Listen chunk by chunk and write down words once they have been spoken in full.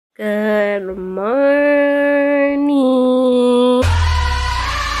Good morning.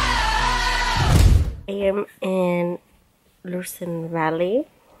 I am in Lucin Valley.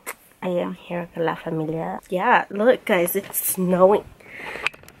 I am here with La Familia. Yeah, look guys, it's snowing.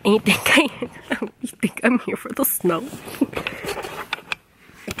 And you think I'm here for the snow?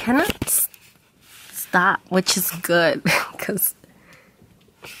 I cannot stop, which is good because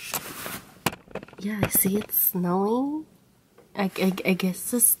yeah, I see it's snowing. I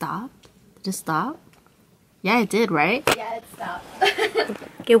guess it stopped. Did it stop? Yeah, it did, right? Yeah, it stopped.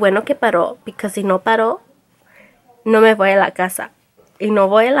 Qué bueno que paró, because si no paró, no me voy a la casa. Y no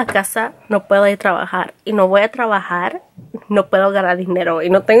voy a la casa, no puedo ir a trabajar. Y no voy a trabajar, no puedo ganar dinero. Y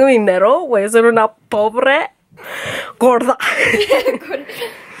no tengo dinero, voy a ser una pobre gorda.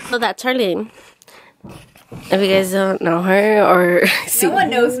 So that's Arlene. If you guys don't know her or see, No one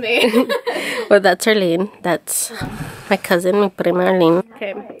knows me. well, that's Arlene. That's my cousin, mi prima Arlene.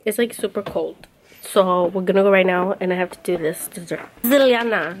 Okay, it's like super cold. So we're gonna go right now and I have to do this dessert.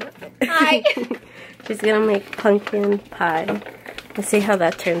 Ziliana. Hi. She's gonna make pumpkin pie. Let's see how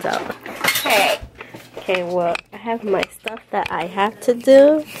that turns out. Okay. Okay, well, I have my stuff that I have to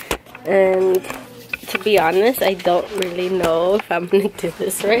do. And to be honest, I don't really know if I'm gonna do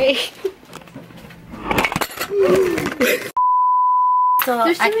this right. So,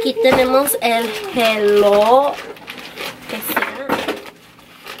 aquí tenemos el hello.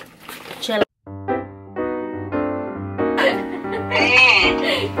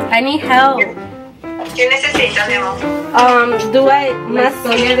 I need help. ¿Qué necesitas, mi amor? Do I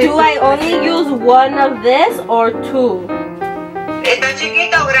only use one of this or two? ¿Está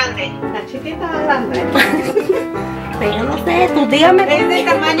chiquita o grande? ¿La chiquita o grande? Yo no sé, tú dígame. Es de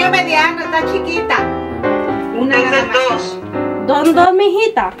tamaño mediano, está chiquita. Una Entonces nada más. dos. Dos,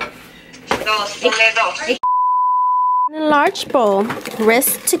 mijita. Dos, ponle dos. In a large bowl,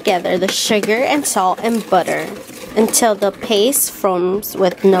 whisk together the sugar and salt and butter until the paste forms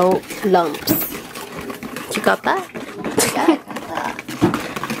with no lumps. You got that? Yeah, I got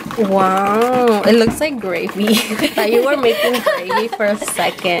that. Wow, it looks like gravy. I thought you were making gravy for a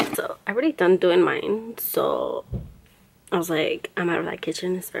second. So I already done doing mine, so I was like, I'm out of that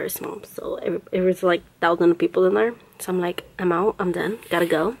kitchen. It's very small, so it was like thousands of people in there. So I'm like, I'm out, I'm done, gotta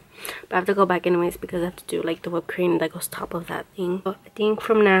go. But I have to go back anyways because I have to do like the whipped cream that goes top of that thing. So I think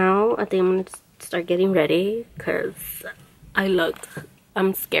from now, I think I'm gonna start getting ready because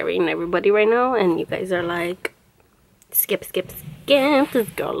I'm scaring everybody right now, and you guys are like, skip, this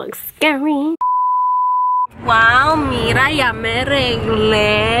girl looks scary. Wow, mira, ya me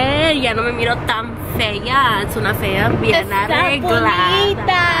arreglé, ya no me miro tan fea, es una fea bien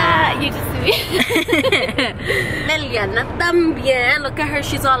arreglada. You just see. Liliana también, look at her,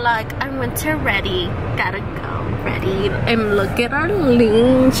 she's all like, I'm winter ready, gotta go, ready. And look at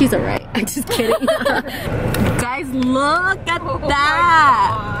Arlene, she's alright, I'm just kidding. Guys, look at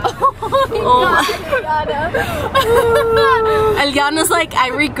that. Eliana's like, I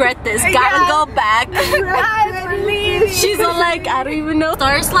regret this, gotta go back. She's all like, I don't even know.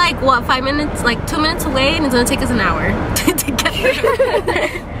 Star's like, what, 5 minutes, like 2 minutes away, and it's gonna take us an hour to get there.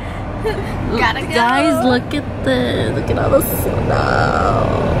 Gotta go. Guys, look at this. Look at all the snow.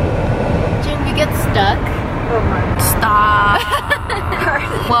 Jim, you get stuck. Stop.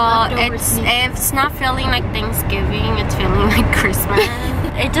 Well, it's not feeling like Thanksgiving, it's feeling like Christmas.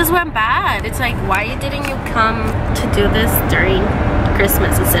 It just went bad. It's like, why didn't you come to do this during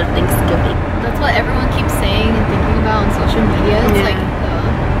Christmas instead of Thanksgiving? That's what everyone keeps saying and thinking about on social media. It's Yeah. like,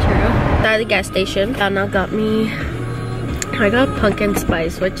 true. At the gas station, Anna got me, I got pumpkin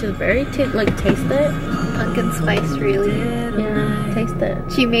spice, which is very, like, taste it. Pumpkin spice, really? Yeah, taste it.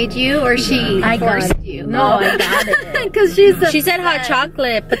 She made you, or she I got forced it. you? No, I got it. Because She said hot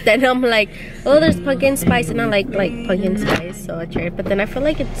chocolate, but then I'm like, oh, there's pumpkin spice, and I like pumpkin spice, so I tried. But then I feel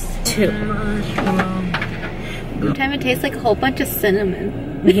like it's too much. Every time it tastes like a whole bunch of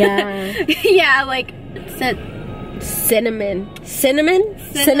cinnamon. Yeah. Yeah, like Cinnamon.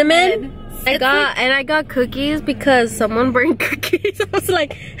 I got cookies because someone burned cookies. I was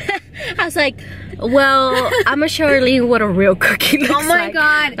like, well, I'm gonna show Arlene what a real cookie looks like. Oh my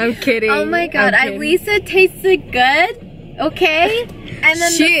god. I'm kidding. Oh my god. At least it tasted good. Okay. And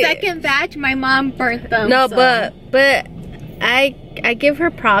then the second batch, my mom burnt them. No, so. but I give her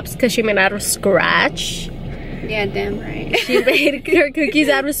props because she made out of scratch. Yeah, damn right. She made her cookies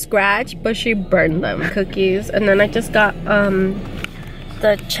out of scratch, but she burned them cookies. And then I just got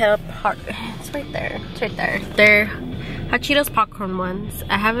the cheddar part. It's right there. It's right there. They're Hot Cheetos popcorn ones.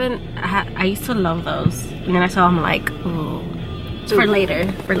 I used to love those. And then I saw them like, ooh. It's for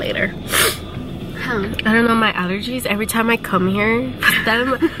later. I don't know, my allergies, every time I come here with them,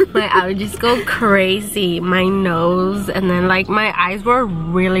 my allergies go crazy. My nose, and then like my eyes were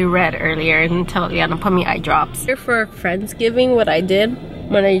really red earlier until Liana put me eye drops. For Friendsgiving, what I did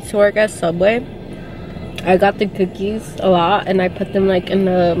when I used to work at Subway, I got the cookies a lot and I put them like in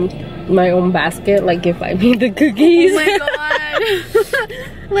my own basket, like if I made the cookies. Oh my god.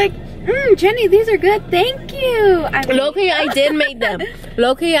 Like, Jenny, these are good, thank you. Low-key, I did make them.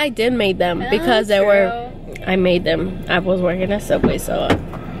 Low-key, I did make them because they were, I made them. I was working at Subway, so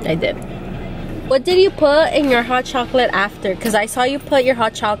I did. What did you put in your hot chocolate after? Because I saw you put your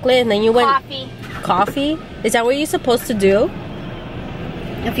hot chocolate and then you went... Coffee. Coffee? Is that what you're supposed to do?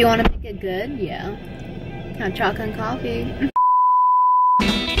 If you want to make it good, yeah. Hot chocolate and coffee.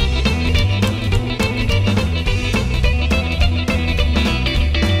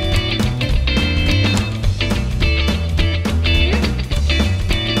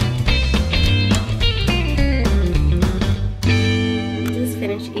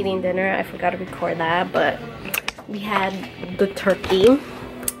 Eating dinner, I forgot to record that, but we had the turkey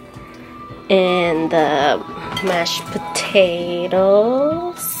and the mashed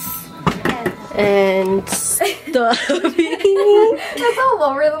potatoes and stuffing. That's all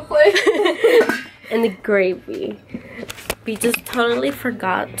over the place. And the gravy. We just totally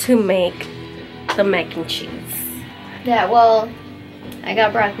forgot to make the mac and cheese. Yeah, well, I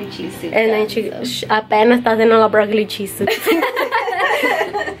got broccoli cheese soup. And then apenas está haciendo la broccoli cheese soup.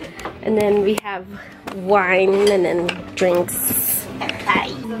 And then we have wine and then drinks.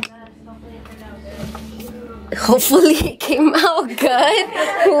 Hopefully it came out good.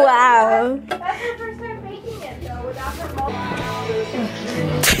 Wow. That's the first time making it though, without her mom.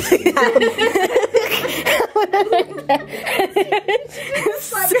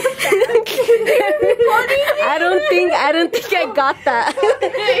 I don't think I got that.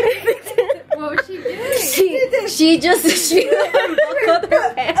 What was she doing? She unbuckled her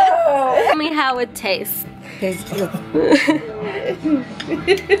pants. Tell me how it tastes. Tastes good.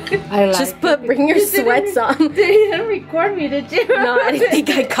 I like Just bring your sweats on. You didn't record me, did you? No, I didn't think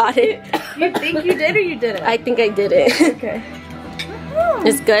I got it. You think you did or you didn't? I think I did it. Okay.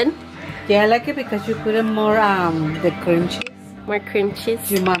 It's good? Yeah, I like it because you put in more the cream cheese. More cream cheese.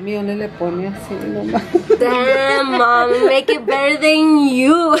 Your mommy only le pone así nomás. Damn, mom, make it better than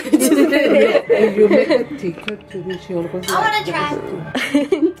you. If you make it thicker too, she always I want to try.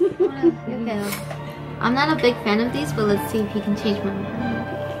 Okay. I'm not a big fan of these, but let's see if you can change my mind.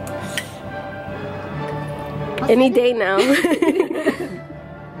 Any day now.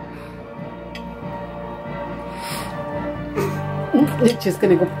 It's just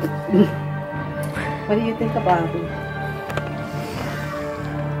gonna go. What do you think about it?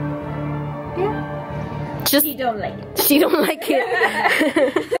 Just You don't like it. she don't like it.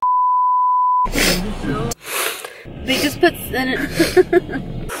 They just put in it.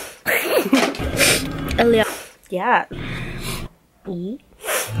 Elia. Yeah. Eat.